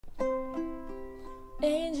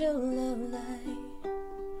your love light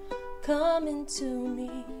come into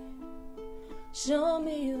me. Show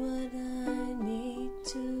me what I need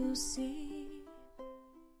to see.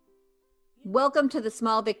 Welcome to the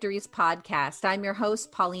Small Victories podcast. I'm your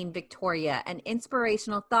host, Pauline Victoria, an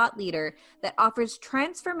inspirational thought leader that offers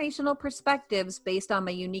transformational perspectives based on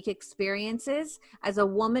my unique experiences as a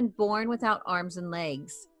woman born without arms and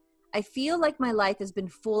legs. I feel like my life has been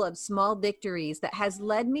full of small victories that has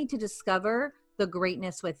led me to discover the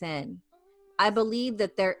greatness within. I believe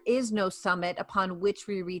that there is no summit upon which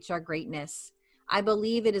we reach our greatness. I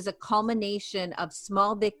believe it is a culmination of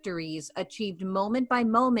small victories achieved moment by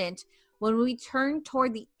moment when we turn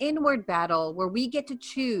toward the inward battle where we get to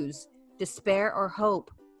choose despair or hope,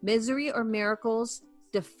 misery or miracles,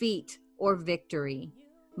 defeat or victory.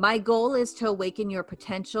 My goal is to awaken your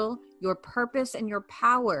potential, your purpose, and your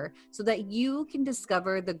power so that you can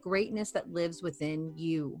discover the greatness that lives within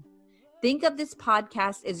you. Think of this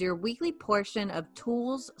podcast as your weekly portion of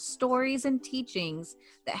tools, stories, and teachings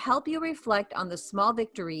that help you reflect on the small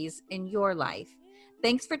victories in your life.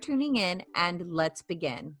 Thanks for tuning in, and let's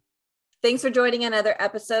begin. Thanks for joining another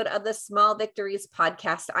episode of the Small Victories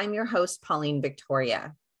podcast. I'm your host, Pauline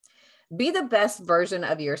Victoria. Be the best version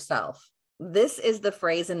of yourself. This is the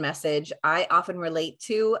phrase and message I often relate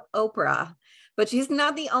to Oprah, but she's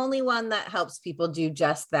not the only one that helps people do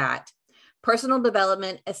just that. Personal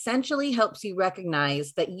development essentially helps you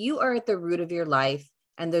recognize that you are at the root of your life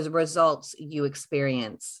and there's results you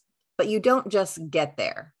experience, but you don't just get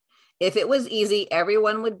there. If it was easy,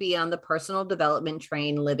 everyone would be on the personal development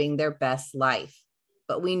train living their best life,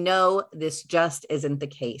 but we know this just isn't the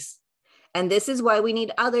case. And this is why we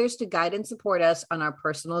need others to guide and support us on our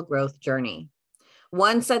personal growth journey.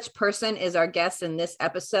 One such person is our guest in this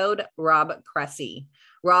episode, Rob Cressy.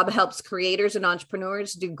 Rob helps creators and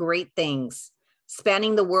entrepreneurs do great things,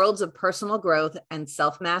 spanning the worlds of personal growth and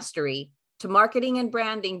self-mastery to marketing and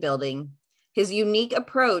branding building. His unique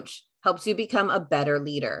approach helps you become a better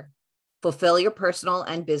leader, fulfill your personal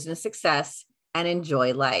and business success, and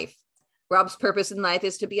enjoy life. Rob's purpose in life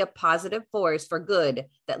is to be a positive force for good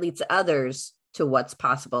that leads others to what's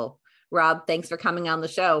possible. Rob, thanks for coming on the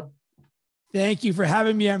show. Thank you for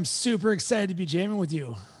having me. I'm super excited to be jamming with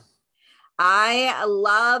you. I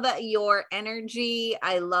love your energy.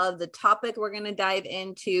 I love the topic we're going to dive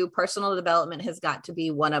into. Personal development has got to be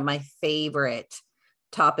one of my favorite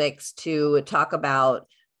topics to talk about,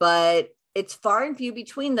 but it's far and few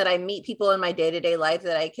between that I meet people in my day-to-day life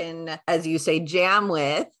that I can, as you say, jam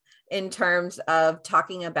with in terms of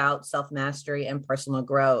talking about self-mastery and personal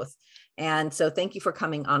growth. And so thank you for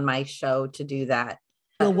coming on my show to do that.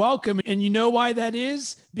 You're welcome. And you know why that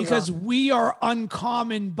is? Because we are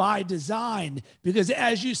uncommon by design. Because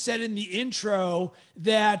as you said in the intro,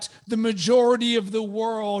 that the majority of the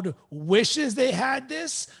world wishes they had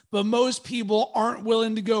this, but most people aren't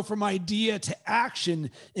willing to go from idea to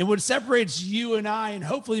action. And what separates you and I, and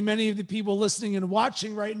hopefully many of the people listening and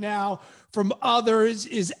watching right now from others,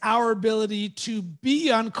 is our ability to be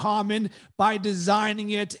uncommon by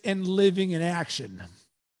designing it and living in action.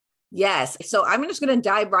 Yes. So I'm just going to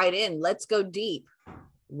dive right in. Let's go deep.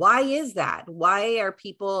 Why is that? Why are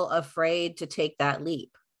people afraid to take that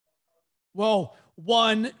leap? Well,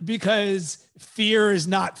 one, because fear is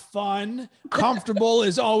not fun. Comfortable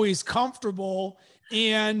is always comfortable.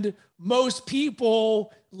 And most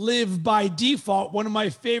people live by default. One of my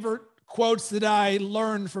favorite quotes that I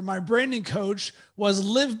learned from my branding coach was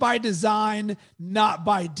live by design, not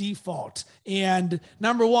by default. And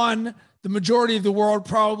number one, the majority of the world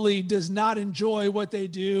probably does not enjoy what they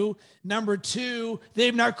do. Number two,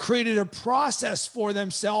 they've not created a process for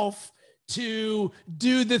themselves to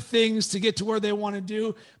do the things to get to where they want to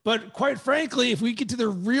do. But quite frankly, if we get to the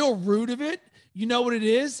real root of it, you know what it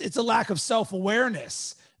is? It's a lack of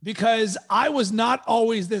self-awareness. Because I was not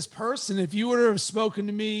always this person. If you would have spoken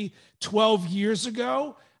to me 12 years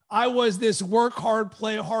ago, I was this work hard,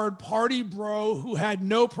 play hard party bro who had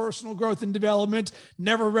no personal growth and development,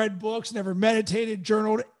 never read books, never meditated,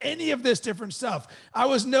 journaled, any of this different stuff. I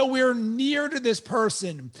was nowhere near to this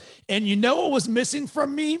person. And you know what was missing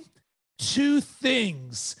from me? Two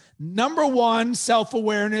things. Number one,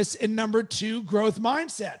 self-awareness, and number two, growth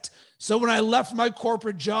mindset. So when I left my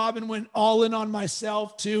corporate job and went all in on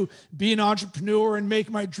myself to be an entrepreneur and make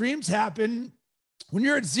my dreams happen, when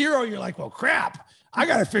you're at zero, you're like, well, crap. I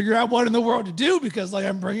got to figure out what in the world to do because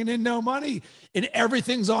I'm bringing in no money and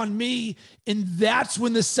everything's on me. And that's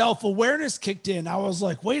when the self-awareness kicked in. I was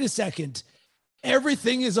like, wait a second,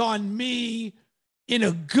 everything is on me in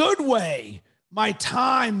a good way. My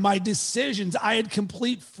time, my decisions, I had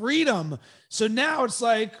complete freedom. So now it's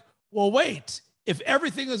like, well, wait, if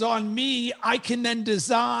everything is on me, I can then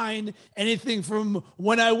design anything from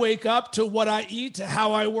when I wake up to what I eat, to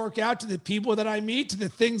how I work out, to the people that I meet, to the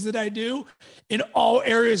things that I do in all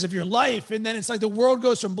areas of your life. And then it's like the world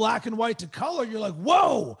goes from black and white to color. You're like,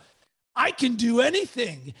 whoa, I can do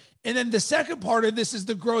anything. And then the second part of this is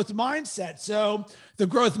the growth mindset. So the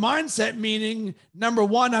growth mindset meaning, number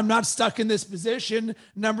one, I'm not stuck in this position.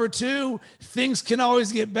 Number two, things can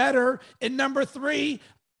always get better. And number three,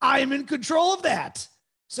 I am in control of that.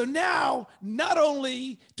 So now, not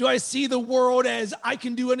only do I see the world as I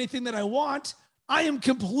can do anything that I want, I am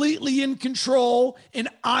completely in control, and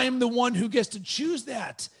I'm the one who gets to choose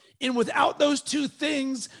that. And without those two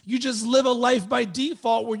things, you just live a life by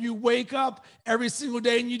default where you wake up every single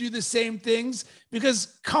day and you do the same things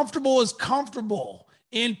because comfortable is comfortable.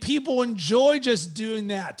 And people enjoy just doing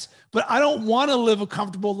that. But I don't want to live a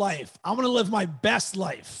comfortable life. I want to live my best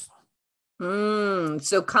life.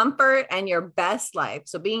 So comfort and your best life.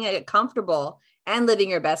 So being comfortable and living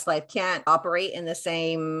your best life can't operate in the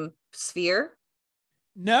same sphere?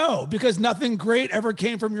 No, because nothing great ever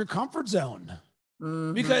came from your comfort zone.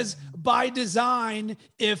 Mm-hmm. Because by design,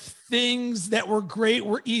 if things that were great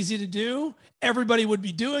were easy to do, everybody would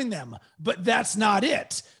be doing them. But that's not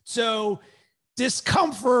it. So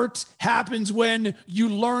discomfort happens when you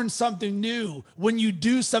learn something new, when you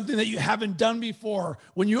do something that you haven't done before,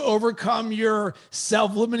 when you overcome your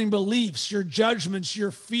self-limiting beliefs, your judgments,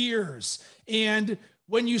 your fears. And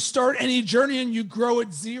when you start any journey and you grow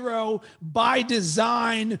at zero, by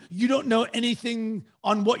design, you don't know anything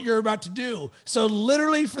on what you're about to do. So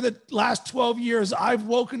literally for the last 12 years, I've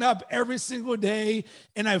woken up every single day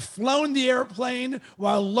and I've flown the airplane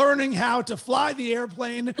while learning how to fly the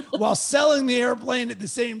airplane while selling the airplane at the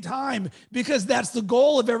same time, because that's the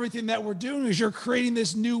goal of everything that we're doing is you're creating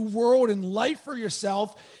this new world and life for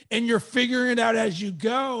yourself and you're figuring it out as you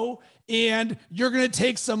go, and you're going to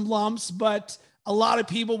take some lumps, but a lot of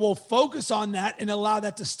people will focus on that and allow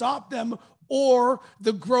that to stop them, or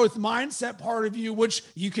the growth mindset part of you, which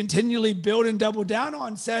you continually build and double down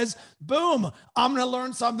on, says, boom, I'm going to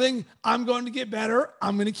learn something. I'm going to get better.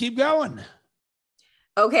 I'm going to keep going.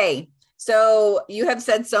 Okay. So you have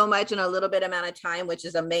said so much in a little bit amount of time, which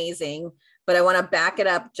is amazing, but I want to back it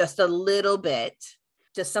up just a little bit.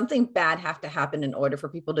 Does something bad have to happen in order for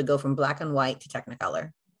people to go from black and white to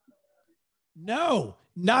Technicolor? No,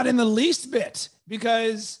 not in the least bit,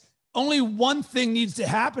 because only one thing needs to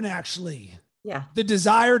happen, actually. Yeah. The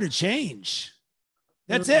desire to change.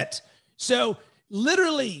 That's it. So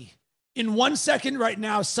literally in 1 second right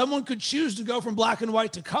now, someone could choose to go from black and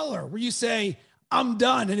white to color, where you say, I'm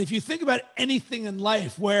done. And if you think about anything in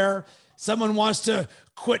life where someone wants to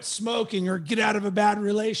quit smoking or get out of a bad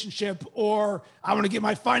relationship, or I want to get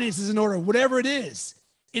my finances in order, whatever it is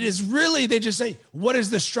really, they just say, what is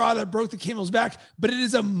the straw that broke the camel's back? But it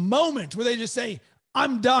is a moment where they just say,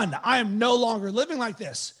 I'm done. I am no longer living like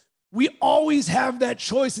this. We always have that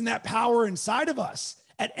choice and that power inside of us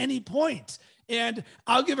at any point. And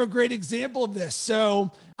I'll give a great example of this.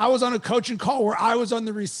 So I was on a coaching call where I was on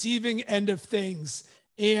the receiving end of things,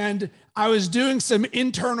 and I was doing some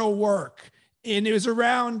internal work, and it was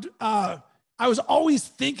around, I was always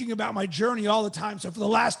thinking about my journey all the time. So for the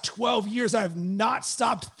last 12 years, I've not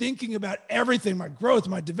stopped thinking about everything, my growth,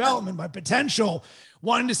 my development, my potential,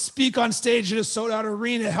 wanting to speak on stage in a sold-out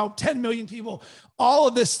arena, help 10 million people, all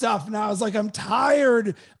of this stuff. And I was like, I'm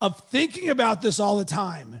tired of thinking about this all the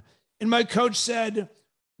time. And my coach said,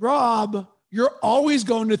 Rob, you're always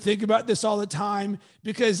going to think about this all the time,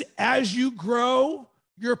 because as you grow,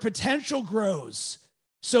 your potential grows.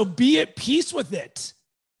 So be at peace with it.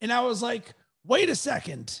 And I was like, wait a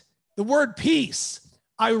second, the word peace.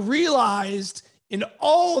 I realized in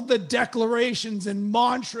all of the declarations and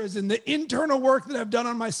mantras and the internal work that I've done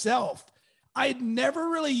on myself, I had never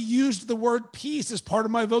really used the word peace as part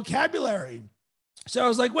of my vocabulary. So I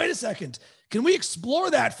was like, wait a second, can we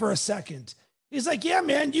explore that for a second? He's like, yeah,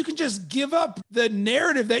 man, you can just give up the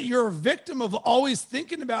narrative that you're a victim of always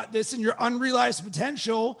thinking about this and your unrealized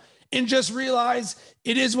potential, and just realize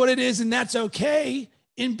it is what it is and that's okay,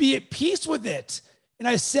 and be at peace with it. And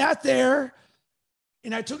I sat there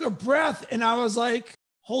and I took a breath and I was like,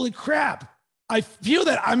 holy crap, I feel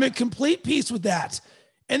that I'm at complete peace with that.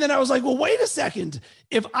 And then I was like, well, wait a second.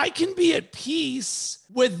 If I can be at peace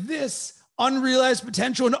with this unrealized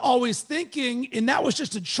potential and always thinking, and that was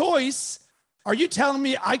just a choice, are you telling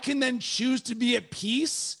me I can then choose to be at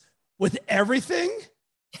peace with everything?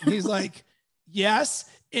 And he's like, yes.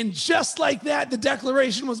 And just like that, the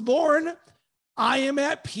declaration was born. I am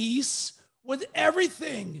at peace with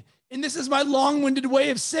everything. And this is my long-winded way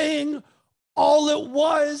of saying all it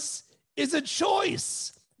was is a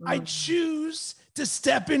choice. I choose to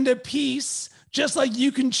step into peace, just like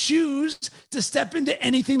you can choose to step into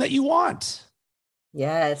anything that you want.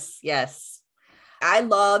 Yes, yes. I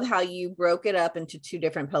love how you broke it up into two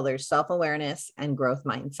different pillars, self-awareness and growth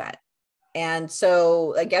mindset. And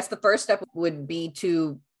so I guess the first step would be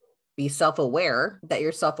to be self-aware, that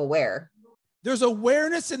you're self-aware. There's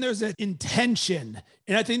awareness and there's an intention.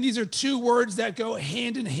 And I think these are two words that go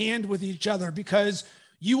hand in hand with each other, because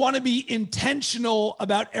you want to be intentional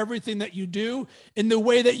about everything that you do. And the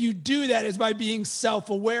way that you do that is by being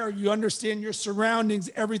self-aware. You understand your surroundings,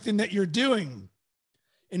 everything that you're doing.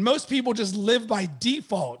 And most people just live by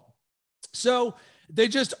default. So they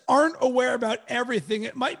just aren't aware about everything.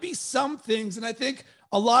 It might be some things. And I think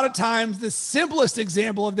a lot of times the simplest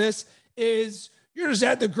example of this is you're just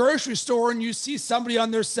at the grocery store and you see somebody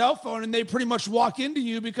on their cell phone and they pretty much walk into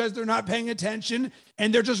you because they're not paying attention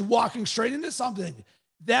and they're just walking straight into something.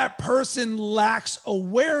 That person lacks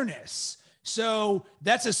awareness. So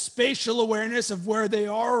that's a spatial awareness of where they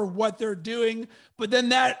are or what they're doing. But then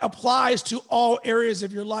that applies to all areas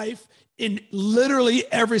of your life, in literally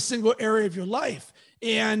every single area of your life.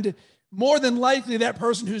 And more than likely, that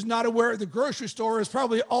person who's not aware at the grocery store is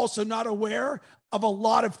probably also not aware of a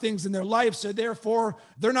lot of things in their life. So therefore,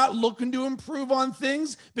 they're not looking to improve on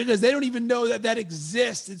things because they don't even know that that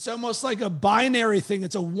exists. It's almost like a binary thing.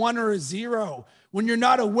 It's a 1 or a 0. When you're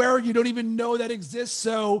not aware, you don't even know that exists.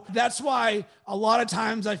 So that's why a lot of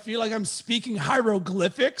times I feel like I'm speaking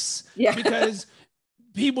hieroglyphics, because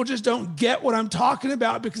people just don't get what I'm talking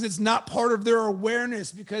about because it's not part of their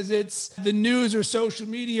awareness, because it's the news or social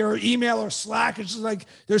media or email or Slack. It's just like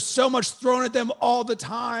there's so much thrown at them all the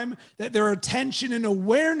time that their attention and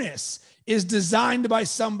awareness is designed by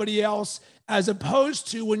somebody else, as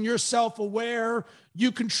opposed to when you're self-aware,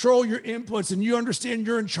 you control your inputs and you understand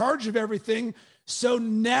you're in charge of everything. So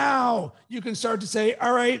now you can start to say,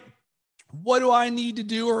 all right, what do I need to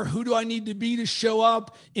do, or who do I need to be to show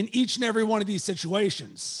up in each and every one of these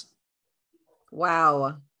situations?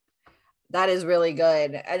 Wow. That is really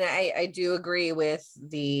good. And I do agree with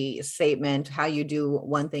the statement, how you do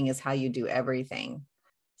one thing is how you do everything.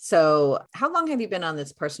 So how long have you been on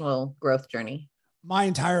this personal growth journey? My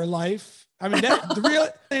entire life. I mean, the real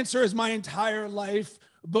answer is my entire life,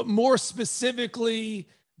 but more specifically,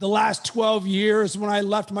 the last 12 years when I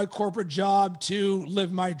left my corporate job to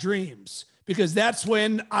live my dreams, because that's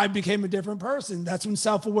when I became a different person. That's when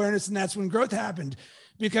self-awareness and that's when growth happened.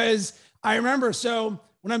 Because I remember, so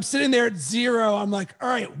when I'm sitting there at 0, I'm like, all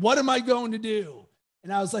right, what am I going to do?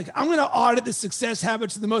 And I was like, I'm going to audit the success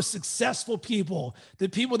habits of the most successful people, the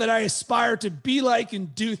people that I aspire to be like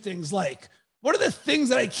and do things like. What are the things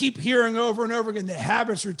that I keep hearing over and over again? The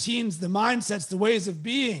habits, routines, the mindsets, the ways of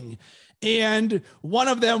being. And one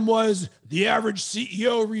of them was the average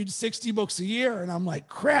CEO reads 60 books a year. And I'm like,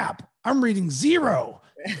 crap, I'm reading 0.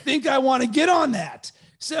 I think I want to get on that.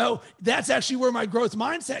 So that's actually where my growth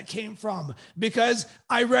mindset came from, because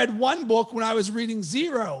I read one book when I was reading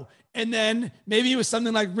 0. And then maybe it was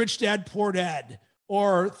something like Rich Dad, Poor Dad,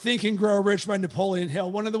 or Think and Grow Rich by Napoleon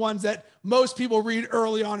Hill, one of the ones that most people read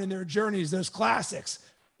early on in their journeys, those classics.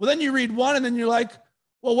 Well, then you read one and then you're like,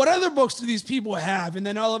 well, what other books do these people have? And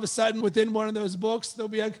then all of a sudden within one of those books, they'll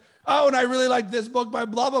be like, oh, and I really like this book by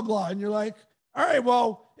blah, blah, blah. And you're like, all right,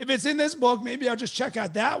 well, if it's in this book, maybe I'll just check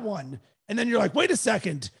out that one. And then you're like, wait a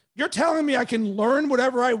second, you're telling me I can learn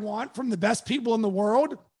whatever I want from the best people in the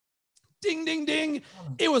world? Ding, ding, ding.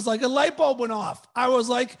 It was like a light bulb went off. I was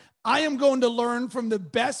like, I am going to learn from the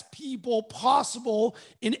best people possible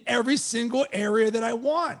in every single area that I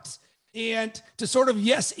want. And to sort of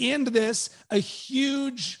yes and this, a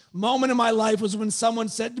huge moment in my life was when someone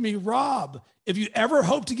said to me, Rob, if you ever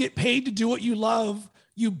hope to get paid to do what you love,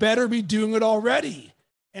 you better be doing it already.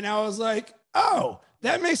 And I was like, oh,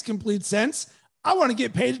 that makes complete sense. I want to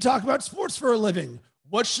get paid to talk about sports for a living.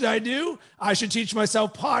 What should I do? I should teach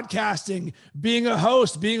myself podcasting, being a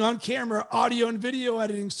host, being on camera, audio and video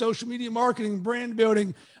editing, social media marketing, brand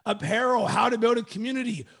building, apparel, how to build a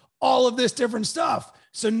community, all of this different stuff.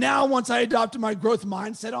 So now once I adopted my growth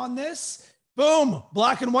mindset on this, boom,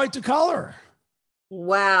 black and white to color.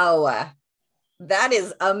 Wow. That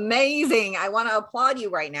is amazing. I want to applaud you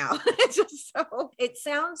right now. It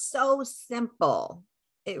sounds so simple.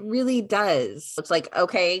 It really does. It's like,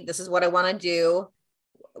 okay, this is what I want to do.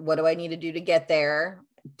 What do I need to do to get there?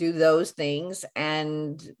 Do those things.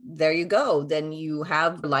 And there you go. Then you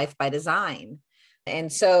have life by design.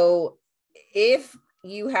 And so if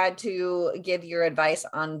you had to give your advice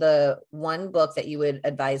on the one book that you would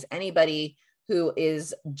advise anybody who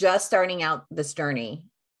is just starting out this journey,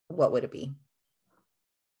 what would it be?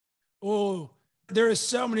 Oh, There are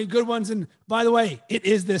so many good ones. And by the way, it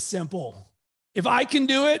is this simple. If I can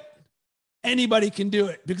do it, anybody can do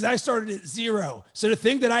it, because I started at zero. So to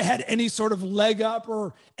think that I had any sort of leg up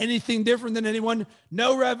or anything different than anyone,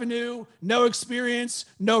 no revenue, no experience,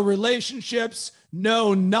 no relationships,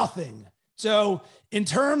 no nothing. So in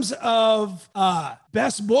terms of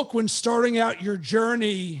best book when starting out your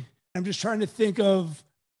journey, I'm just trying to think of,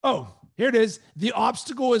 here it is. The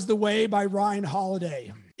Obstacle is the Way by Ryan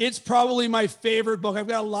Holiday. It's probably my favorite book. I've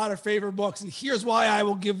got a lot of favorite books, and here's why I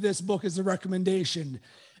will give this book as a recommendation.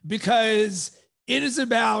 Because it is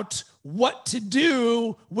about what to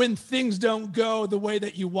do when things don't go the way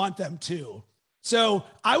that you want them to. So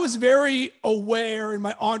I was very aware in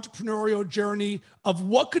my entrepreneurial journey of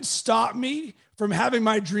what could stop me from having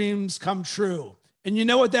my dreams come true. And you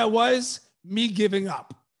know what that was? Me giving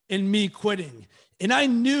up and me quitting. And I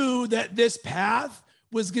knew that this path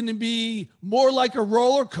was going to be more like a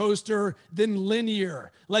roller coaster than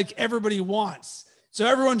linear, like everybody wants. So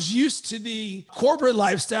everyone's used to the corporate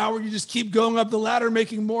lifestyle where you just keep going up the ladder,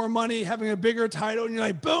 making more money, having a bigger title, and you're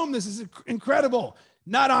like, boom, this is incredible.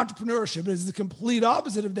 Not entrepreneurship. It's the complete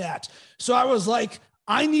opposite of that. So I was like,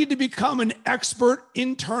 I need to become an expert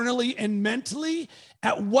internally and mentally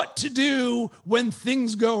at what to do when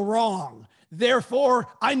things go wrong. Therefore,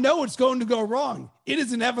 I know it's going to go wrong. It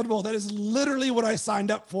is inevitable. That is literally what I signed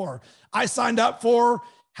up for. I signed up for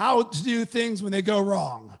how to do things when they go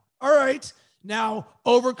wrong. All right. Now,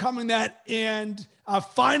 overcoming that and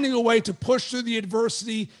finding a way to push through the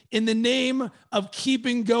adversity in the name of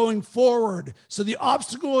keeping going forward. So the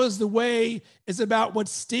obstacle is the way is about what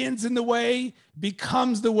stands in the way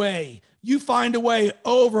becomes the way. You find a way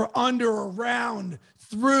over, under, around,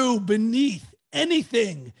 through, beneath,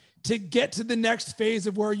 anything to get to the next phase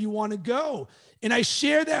of where you want to go. And I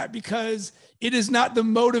share that because it is not the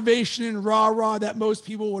motivation and rah-rah that most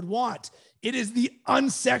people would want. It is the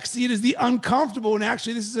unsexy, it is the uncomfortable. And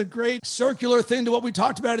actually, this is a great circular thing to what we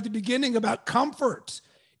talked about at the beginning about comfort.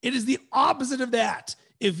 It is the opposite of that.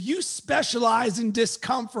 If you specialize in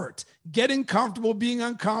discomfort, getting comfortable, being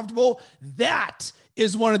uncomfortable, that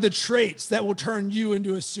is one of the traits that will turn you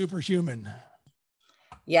into a superhuman.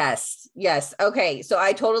 Yes. Okay. So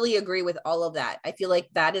I totally agree with all of that. I feel like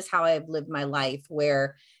that is how I've lived my life,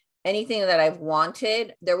 where anything that I've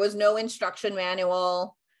wanted, there was no instruction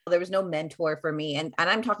manual. There was no mentor for me. And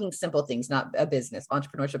I'm talking simple things, not a business.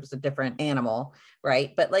 Entrepreneurship is a different animal,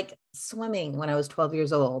 right? But like swimming when I was 12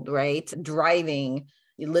 years old, right? Driving,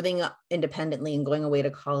 living independently and going away to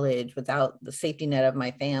college without the safety net of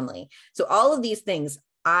my family. So all of these things,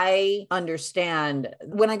 I understand.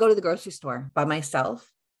 When I go to the grocery store by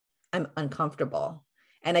myself, I'm uncomfortable.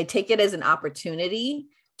 And I take it as an opportunity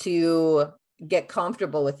to get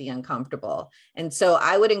comfortable with the uncomfortable. And so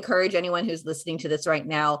I would encourage anyone who's listening to this right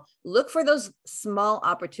now, look for those small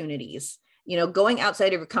opportunities. You know, going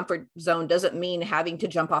outside of your comfort zone doesn't mean having to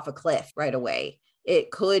jump off a cliff right away.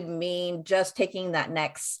 It could mean just taking that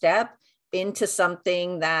next step into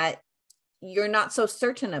something that you're not so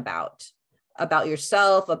certain about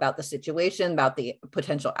yourself, about the situation, about the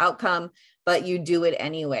potential outcome, but you do it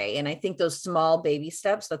anyway. And I think those small baby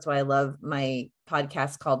steps, that's why I love my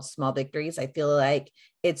podcast called Small Victories. I feel like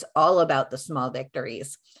it's all about the small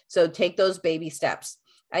victories. So take those baby steps.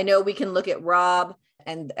 I know we can look at Rob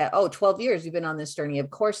and 12 years you've been on this journey. Of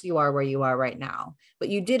course you are where you are right now, but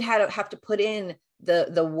you did have to put in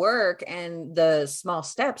the work and the small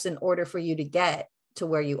steps in order for you to get to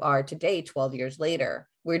where you are today, 12 years later.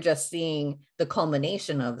 We're just seeing the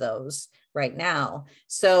culmination of those right now.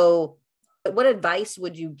 So what advice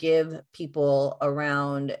would you give people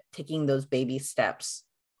around taking those baby steps?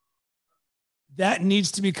 That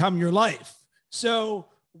needs to become your life. So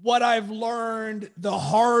what I've learned the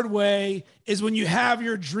hard way is when you have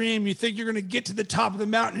your dream, you think you're going to get to the top of the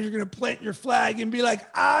mountain, you're going to plant your flag and be like,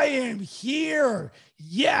 I am here.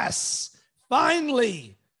 Yes,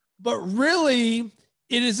 finally. But really,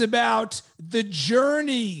 it is about the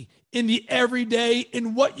journey in the everyday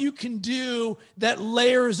and what you can do that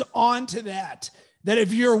layers onto that. That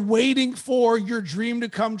if you're waiting for your dream to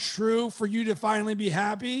come true for you to finally be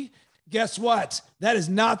happy, guess what? That is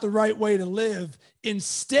not the right way to live.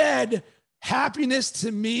 Instead, happiness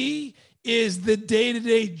to me is the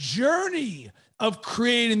day-to-day journey of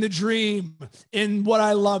creating the dream and what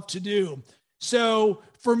I love to do. So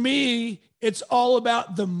for me, it's all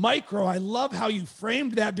about the micro. I love how you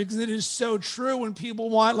framed that because it is so true when people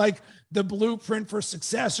want like the blueprint for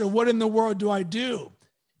success or what in the world do I do?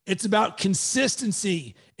 It's about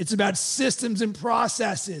consistency. It's about systems and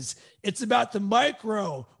processes. It's about the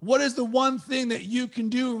micro. What is the one thing that you can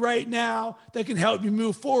do right now that can help you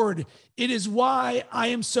move forward? It is why I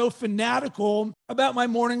am so fanatical about my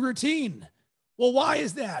morning routine. Well, why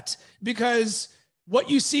is that? Because what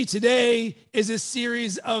you see today is a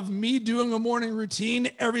series of me doing a morning routine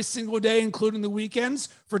every single day, including the weekends,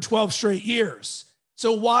 for 12 straight years.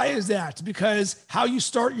 So why is that? Because how you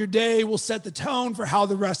start your day will set the tone for how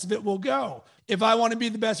the rest of it will go. If I want to be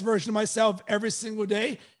the best version of myself every single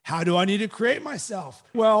day, how do I need to create myself?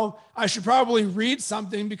 Well, I should probably read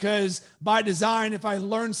something, because by design, if I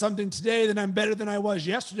learn something today, then I'm better than I was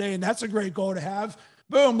yesterday. And that's a great goal to have.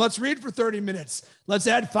 Boom, let's read for 30 minutes. Let's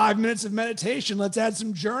add 5 minutes of meditation. Let's add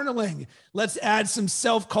some journaling. Let's add some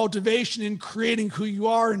self-cultivation in creating who you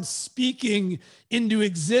are and speaking into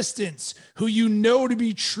existence, who you know to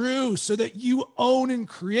be true, so that you own and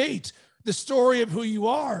create the story of who you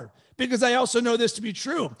are. Because I also know this to be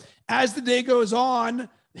true. As the day goes on,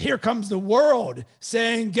 here comes the world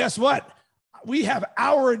saying, guess what? We have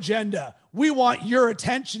our agenda. We want your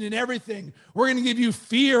attention and everything. We're going to give you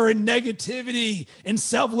fear and negativity and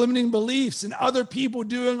self-limiting beliefs and other people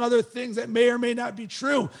doing other things that may or may not be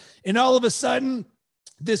true. And all of a sudden,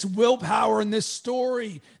 this willpower and this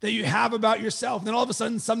story that you have about yourself, and then all of a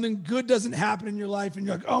sudden something good doesn't happen in your life and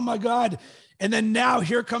you're like, oh my God. And then now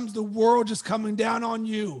here comes the world just coming down on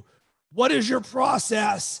you. What is your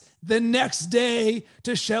process the next day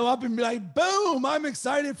to show up and be like, boom, I'm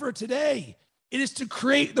excited for today? It is to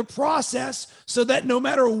create the process so that no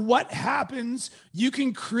matter what happens, you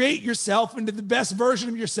can create yourself into the best version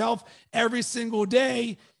of yourself every single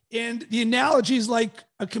day. And the analogy is like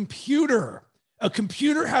a computer. A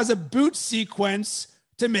computer has a boot sequence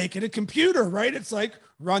to make it a computer, right? It's like,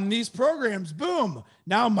 run these programs, boom.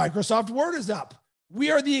 Now Microsoft Word is up.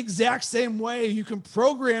 We are the exact same way. You can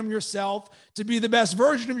program yourself to be the best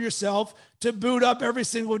version of yourself, to boot up every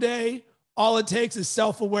single day. All it takes is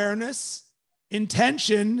self-awareness,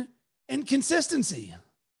 intention, and consistency.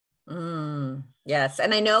 Yes.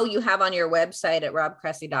 And I know you have on your website at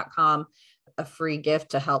robcressy.com a free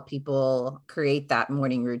gift to help people create that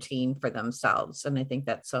morning routine for themselves. And I think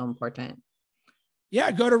that's so important. Yeah,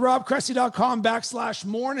 go to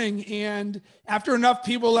robcressy.com/morning. And after enough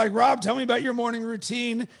people like, Rob, tell me about your morning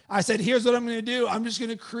routine, I said, here's what I'm going to do. I'm just going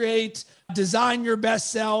to create Design Your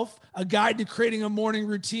Best Self, a guide to creating a morning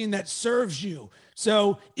routine that serves you.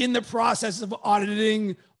 So in the process of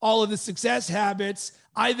auditing all of the success habits,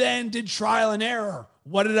 I then did trial and error.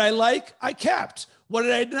 What did I like? I kept. What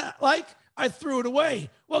did I not like? I threw it away.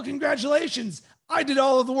 Well, congratulations. I did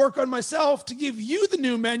all of the work on myself to give you the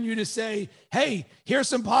new menu to say, hey, here's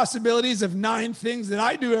some possibilities of 9 things that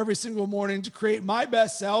I do every single morning to create my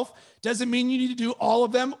best self. Doesn't mean you need to do all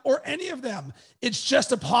of them or any of them. It's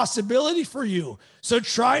just a possibility for you. So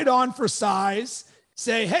try it on for size.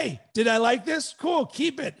 Say, hey, did I like this? Cool,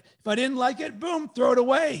 keep it. If I didn't like it, boom, throw it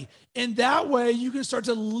away. And that way you can start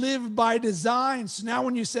to live by design. So now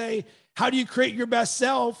when you say, how do you create your best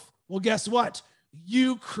self? Well, guess what?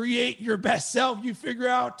 You create your best self. You figure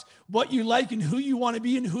out what you like and who you want to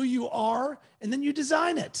be and who you are, and then you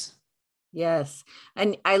design it. Yes.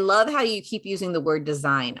 And I love how you keep using the word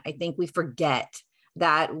design. I think we forget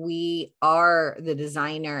that we are the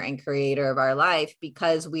designer and creator of our life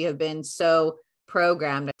because we have been so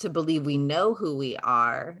programmed to believe we know who we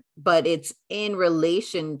are, but it's in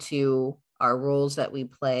relation to our roles that we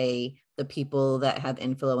play, the people that have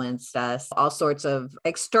influenced us, all sorts of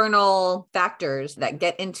external factors that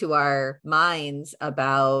get into our minds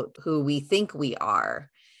about who we think we are.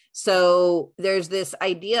 So there's this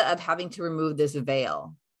idea of having to remove this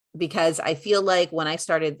veil, because I feel like when I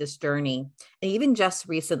started this journey, and even just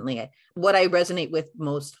recently, what I resonate with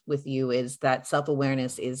most with you is that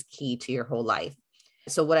self-awareness is key to your whole life.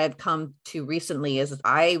 So what I've come to recently is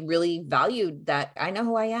I really valued that I know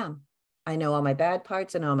who I am. I know all my bad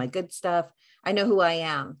parts. I know all my good stuff. I know who I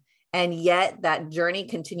am. And yet that journey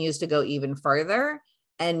continues to go even further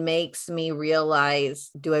and makes me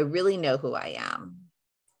realize, do I really know who I am?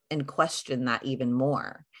 And question that even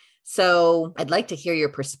more. So I'd like to hear your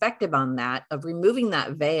perspective on that, of removing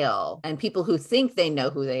that veil and people who think they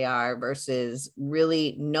know who they are versus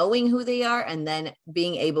really knowing who they are, and then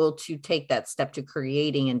being able to take that step to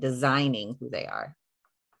creating and designing who they are.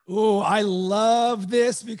 Oh, I love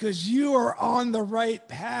this because you are on the right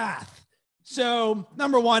path. So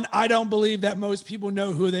number one, I don't believe that most people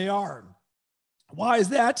know who they are. Why is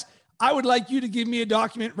that? I would like you to give me a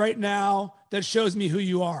document right now that shows me who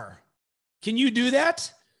you are. Can you do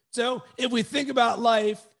that? So if we think about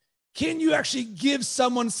life, can you actually give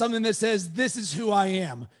someone something that says, this is who I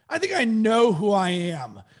am? I think I know who I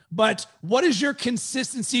am, but what is your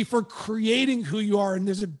consistency for creating who you are? And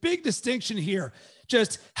there's a big distinction here,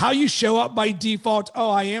 just how you show up by default. Oh,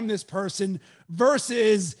 I am this person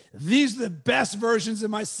versus these are the best versions of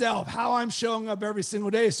myself, how I'm showing up every single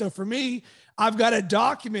day. So for me, I've got a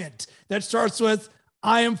document that starts with,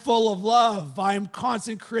 I am full of love. I am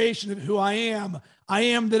constant creation of who I am. I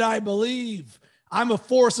am that I believe. I'm a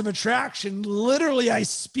force of attraction. Literally, I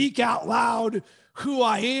speak out loud who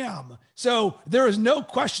I am. So there is no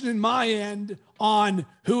question in my end on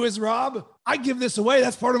who is Rob. I give this away.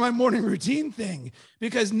 That's part of my morning routine thing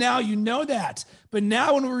because now you know that. But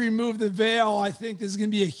now when we remove the veil, I think this is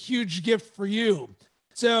going to be a huge gift for you.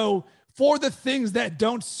 So for the things that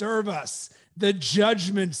don't serve us, the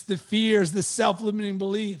judgments, the fears, the self-limiting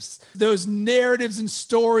beliefs, those narratives and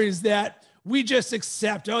stories that we just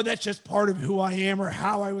accept, oh, that's just part of who I am or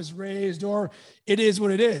how I was raised, or it is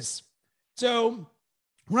what it is. So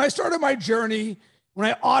when I started my journey, when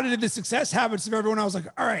I audited the success habits of everyone, I was like,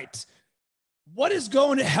 all right, what is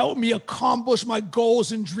going to help me accomplish my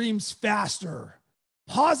goals and dreams faster?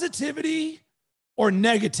 Positivity or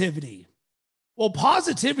negativity? Well,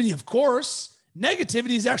 positivity, of course.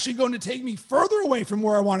 Negativity is actually going to take me further away from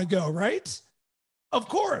where I want to go, right? Of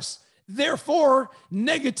course. Therefore,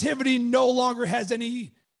 negativity no longer has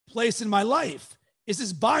any place in my life. It's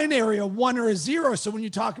this binary, a 1 or a 0. So when you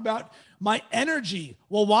talk about my energy,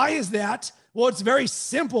 well, why is that? Well, it's very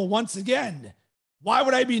simple. Once again, why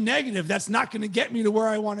would I be negative? That's not going to get me to where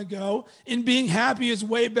I want to go. And being happy is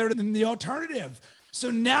way better than the alternative.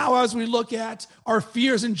 So now as we look at our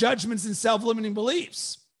fears and judgments and self-limiting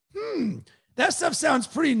beliefs, that stuff sounds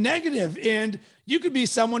pretty negative. And you could be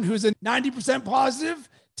someone who's a 90% positive,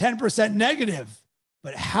 10% negative.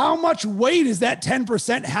 But how much weight is that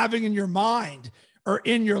 10% having in your mind or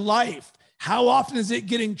in your life? How often is it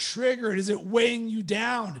getting triggered? Is it weighing you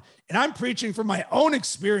down? And I'm preaching from my own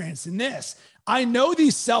experience in this. I know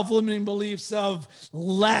these self-limiting beliefs of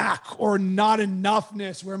lack or not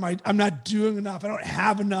enoughness, where I'm not doing enough, I don't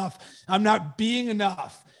have enough, I'm not being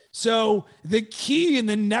enough. So the key in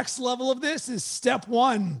the next level of this is step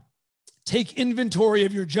 1, take inventory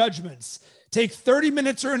of your judgments. Take 30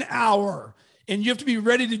 minutes or an hour, and you have to be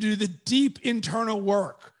ready to do the deep internal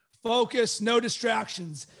work. Focus, no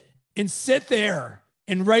distractions, and sit there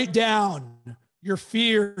and write down your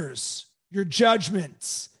fears, your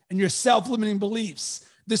judgments, and your self-limiting beliefs,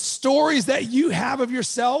 the stories that you have of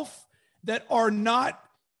yourself that are not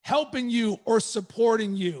helping you or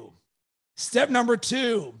supporting you. Step number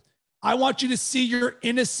 2, I want you to see your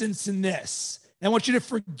innocence in this. I want you to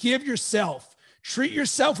forgive yourself. Treat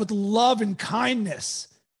yourself with love and kindness,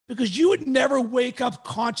 because you would never wake up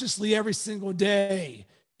consciously every single day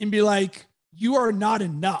and be like, you are not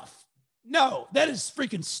enough. No, that is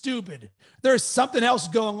freaking stupid. There's something else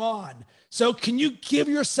going on. So can you give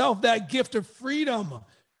yourself that gift of freedom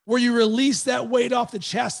where you release that weight off the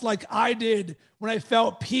chest like I did when I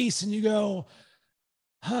felt peace, and you go,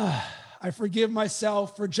 I forgive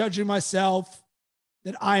myself for judging myself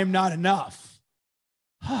that I am not enough.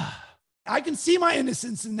 I can see my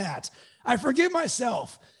innocence in that. I forgive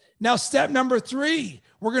myself. Now, step number 3,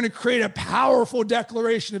 we're going to create a powerful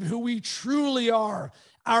declaration of who we truly are,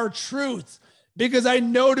 our truth, because I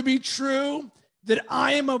know to be true that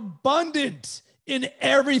I am abundant in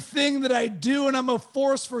everything that I do, and I'm a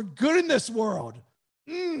force for good in this world.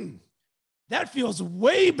 That feels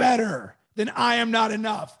way better than I am not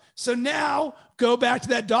enough. So now go back to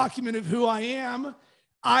that document of who I am.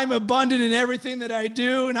 I'm abundant in everything that I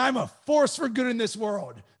do, and I'm a force for good in this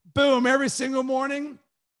world. Boom, every single morning,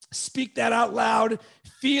 speak that out loud,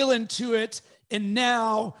 feel into it, and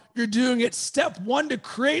now you're doing it step 1 to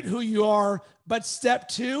create who you are, but step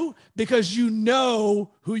 2, because you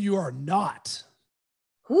know who you are not.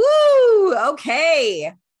 Woo!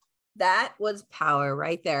 Okay. That was power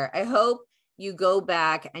right there. I hope you go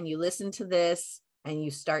back and you listen to this and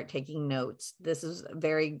you start taking notes. This is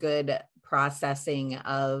very good processing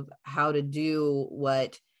of how to do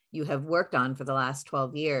what you have worked on for the last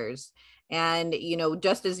 12 years. And, you know,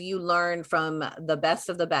 just as you learned from the best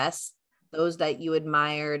of the best, those that you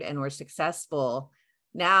admired and were successful,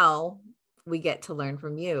 now we get to learn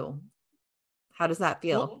from you. How does that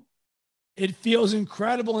feel? Well, it feels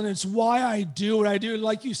incredible. And it's why I do what I do.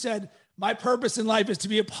 Like you said, my purpose in life is to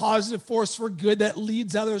be a positive force for good that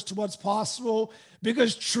leads others to what's possible.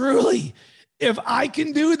 Because truly, if I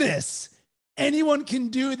can do this, anyone can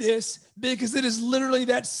do this because it is literally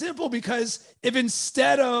that simple. Because if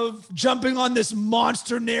instead of jumping on this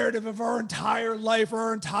monster narrative of our entire life, or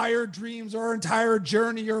our entire dreams, or our entire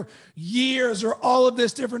journey, or years, or all of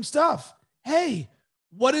this different stuff, hey,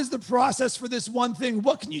 what is the process for this one thing?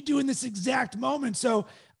 What can you do in this exact moment? So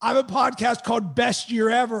I have a podcast called Best Year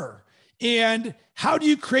Ever. And how do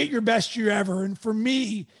you create your best year ever? And for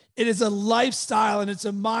me, it is a lifestyle, and it's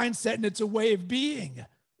a mindset, and it's a way of being.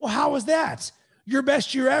 Well, how is that? Your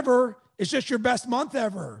best year ever is just your best month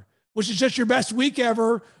ever, which is just your best week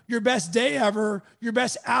ever, your best day ever, your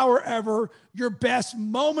best hour ever, your best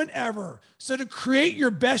moment ever. So to create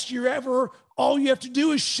your best year ever, all you have to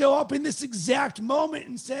do is show up in this exact moment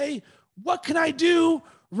and say, what can I do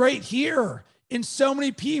right here? And so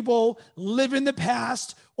many people live in the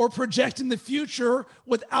past or project in the future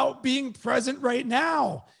without being present right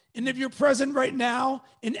now. And if you're present right now,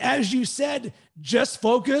 and as you said, just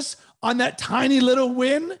focus on that tiny little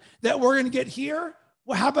win that we're going to get here.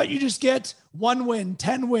 Well, how about you just get 1 win,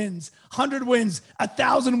 10 wins, 100 wins,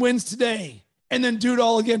 1,000 wins today, and then do it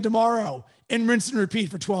all again tomorrow and rinse and repeat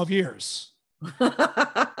for 12 years.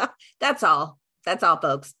 That's all. That's all,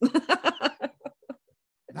 folks.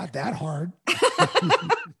 Not that hard.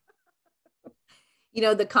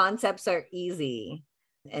 The concepts are easy,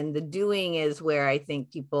 and the doing is where I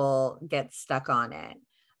think people get stuck on it.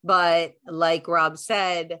 But like Rob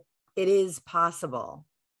said, it is possible.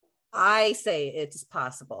 I say it's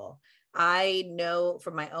possible. I know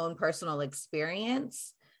from my own personal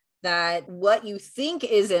experience that what you think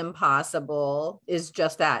is impossible is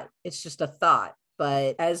just that. It's just a thought.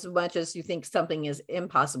 But as much as you think something is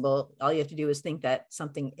impossible, all you have to do is think that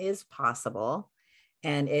something is possible.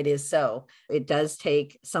 And it is so. It does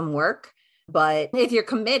take some work. But if you're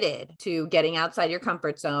committed to getting outside your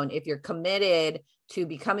comfort zone, if you're committed to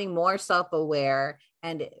becoming more self-aware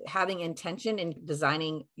and having intention in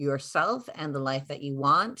designing yourself and the life that you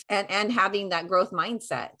want, and having that growth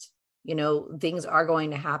mindset, things are going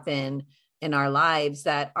to happen in our lives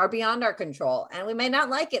that are beyond our control. And we may not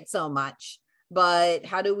like it so much, but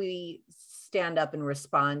how do we stand up and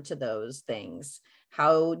respond to those things?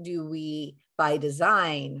 How do we, by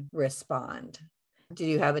design, respond? Do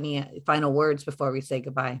you have any final words before we say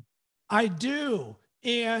goodbye? I do.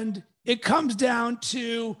 And it comes down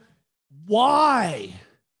to why?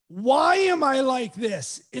 Why am I like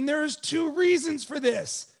this? And there's 2 reasons for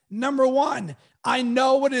this. Number 1, I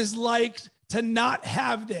know what it's like to not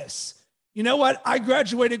have this. You know what? I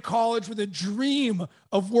graduated college with a dream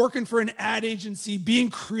of working for an ad agency, being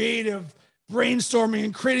creative, brainstorming,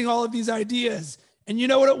 and creating all of these ideas. And you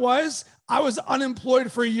know what it was? I was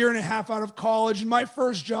unemployed for 1.5 years out of college. And my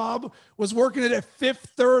first job was working at a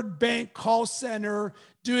Fifth Third Bank call center,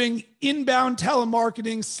 doing inbound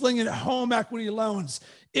telemarketing, slinging home equity loans.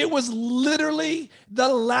 It was literally the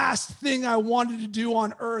last thing I wanted to do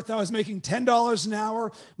on earth. I was making $10 an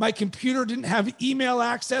hour. My computer didn't have email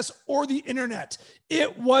access or the internet.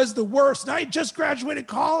 It was the worst. And I just graduated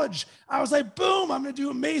college. I was like, boom, I'm going to do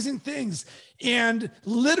amazing things. And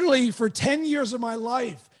literally for 10 years of my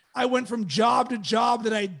life, I went from job to job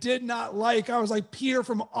that I did not like. I was like Peter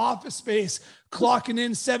from Office Space, clocking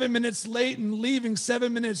in 7 minutes late and leaving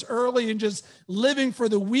 7 minutes early and just living for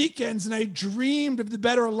the weekends. And I dreamed of the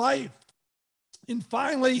better life. And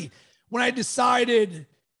finally, when I decided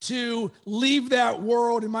to leave that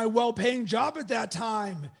world and my well-paying job at that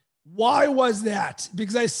time, why was that?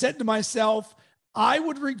 Because I said to myself, I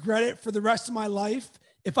would regret it for the rest of my life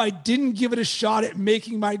if I didn't give it a shot at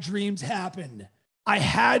making my dreams happen. I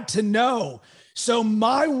had to know. So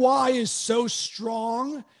my why is so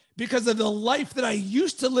strong because of the life that I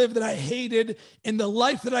used to live that I hated and the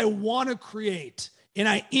life that I want to create. And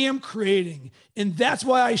I am creating. And that's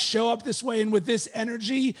why I show up this way and with this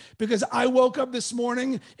energy, because I woke up this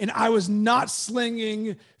morning and I was not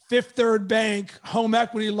slinging Fifth Third Bank home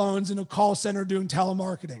equity loans in a call center doing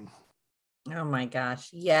telemarketing. Oh my gosh.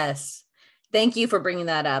 Yes. Thank you for bringing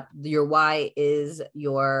that up. Your why is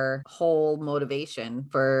your whole motivation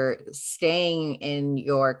for staying in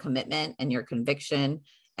your commitment and your conviction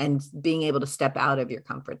and being able to step out of your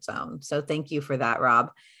comfort zone. So thank you for that, Rob.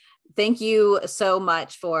 Thank you so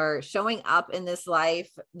much for showing up in this life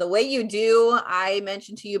the way you do. I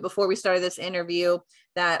mentioned to you before we started this interview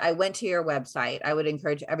that I went to your website. I would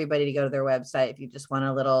encourage everybody to go to their website if you just want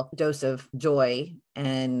a little dose of joy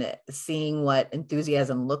and seeing what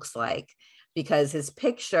enthusiasm looks like, because his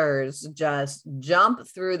pictures just jump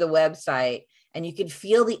through the website and you can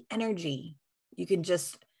feel the energy. You can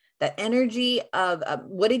just, that energy of,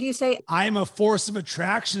 what did you say? I'm a force of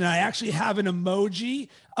attraction. I actually have an emoji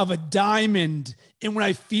of a diamond. And when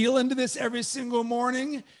I feel into this every single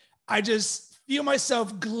morning, I just feel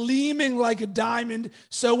myself gleaming like a diamond.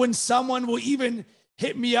 So when someone will even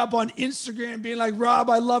hit me up on Instagram being like, Rob,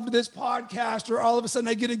 I loved this podcast, or all of a sudden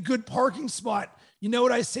I get a good parking spot, you know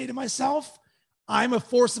what I say to myself? I'm a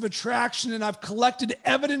force of attraction, and I've collected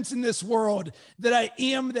evidence in this world that I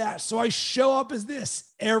am that. So I show up as this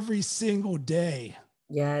every single day.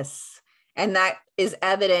 Yes. And that is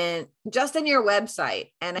evident just in your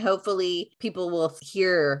website. And hopefully people will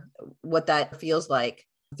hear what that feels like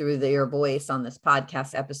through your voice on this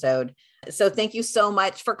podcast episode. So thank you so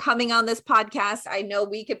much for coming on this podcast. I know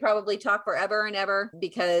we could probably talk forever and ever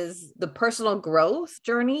because the personal growth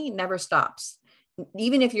journey never stops.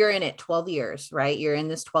 Even if you're in it 12 years, right? You're in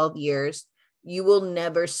this 12 years, you will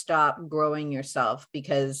never stop growing yourself,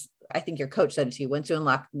 because I think your coach said it to you, once you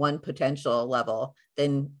unlock one potential level,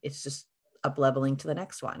 then it's just up leveling to the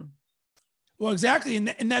next one. Well, exactly.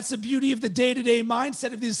 And that's the beauty of the day-to-day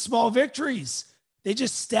mindset of these small victories. They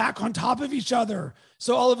just stack on top of each other.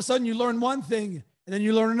 So all of a sudden you learn one thing, and then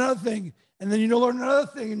you learn another thing, and then you learn another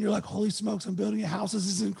thing, and you're like, holy smokes, I'm building a house. This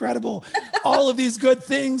is incredible. All of these good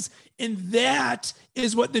things. And that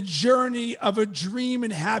is what the journey of a dream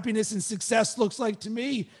and happiness and success looks like to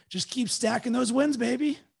me. Just keep stacking those wins,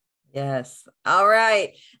 baby. Yes. All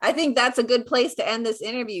right. I think that's a good place to end this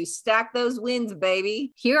interview. Stack those wins,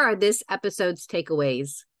 baby. Here are this episode's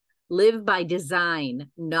takeaways. Live by design,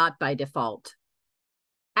 not by default.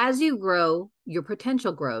 As you grow, your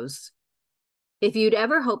potential grows. If you'd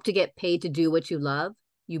ever hope to get paid to do what you love,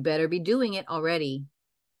 you better be doing it already.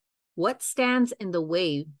 What stands in the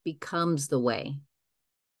way becomes the way.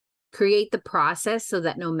 Create the process so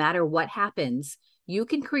that no matter what happens, you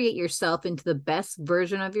can create yourself into the best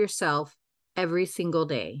version of yourself every single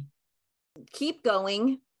day. Keep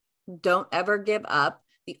going. Don't ever give up.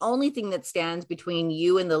 The only thing that stands between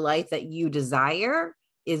you and the life that you desire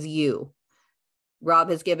is you. Rob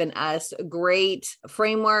has given us great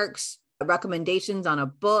frameworks, recommendations on a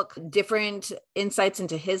book, different insights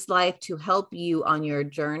into his life to help you on your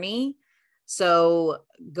journey. So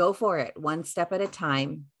go for it, one step at a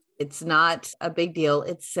time. It's not a big deal.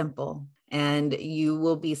 It's simple. And you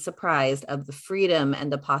will be surprised of the freedom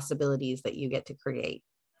and the possibilities that you get to create.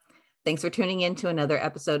 Thanks for tuning in to another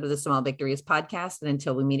episode of the Small Victories podcast. And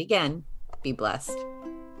until we meet again, be blessed.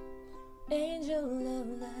 Angel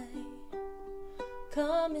of light,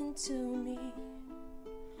 come into me.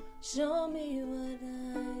 Show me what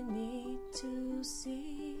I need to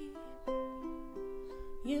see.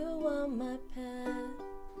 You are my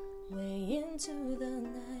pathway into the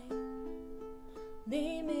night.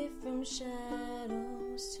 Lead me from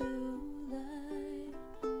shadows to light.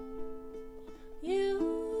 You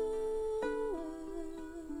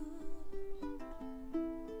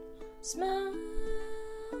smile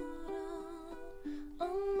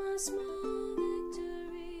on my small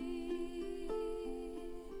victory,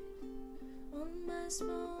 on my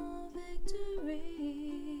small victory.